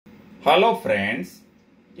Hello friends,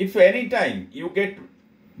 if anytime you get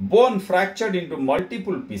bone fractured into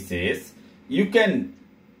multiple pieces, you can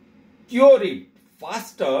cure it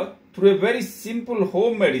faster through a very simple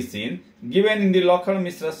home medicine given in the Lakhya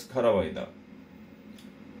Mishra's Ghar Baida.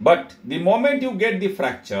 But the moment you get the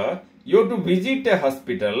fracture, you have to visit a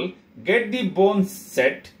hospital, get the bones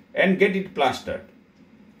set and get it plastered.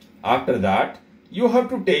 After that, you have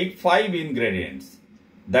to take 5 ingredients,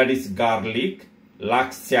 that is garlic,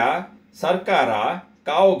 Lakhya Sarkara,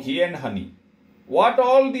 cow ghee and honey. What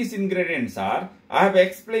all these ingredients are, I have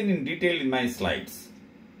explained in detail in my slides.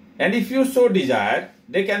 And if you so desire,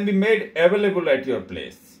 they can be made available at your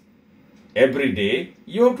place. Every day,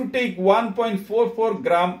 you have to take 1.44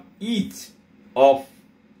 gram each of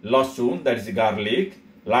Lasun, that is garlic,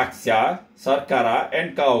 Lakhya, Sarkara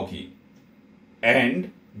and cow ghee,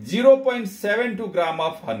 and 0.72 gram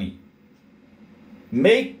of honey.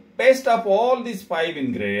 Make paste of all these 5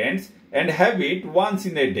 ingredients and have it once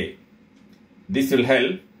in a day. This will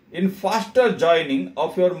help in faster joining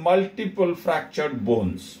of your multiple fractured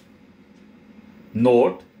bones.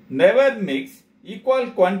 Note, never mix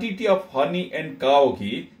equal quantity of honey and cow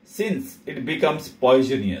ghee since it becomes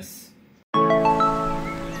poisonous.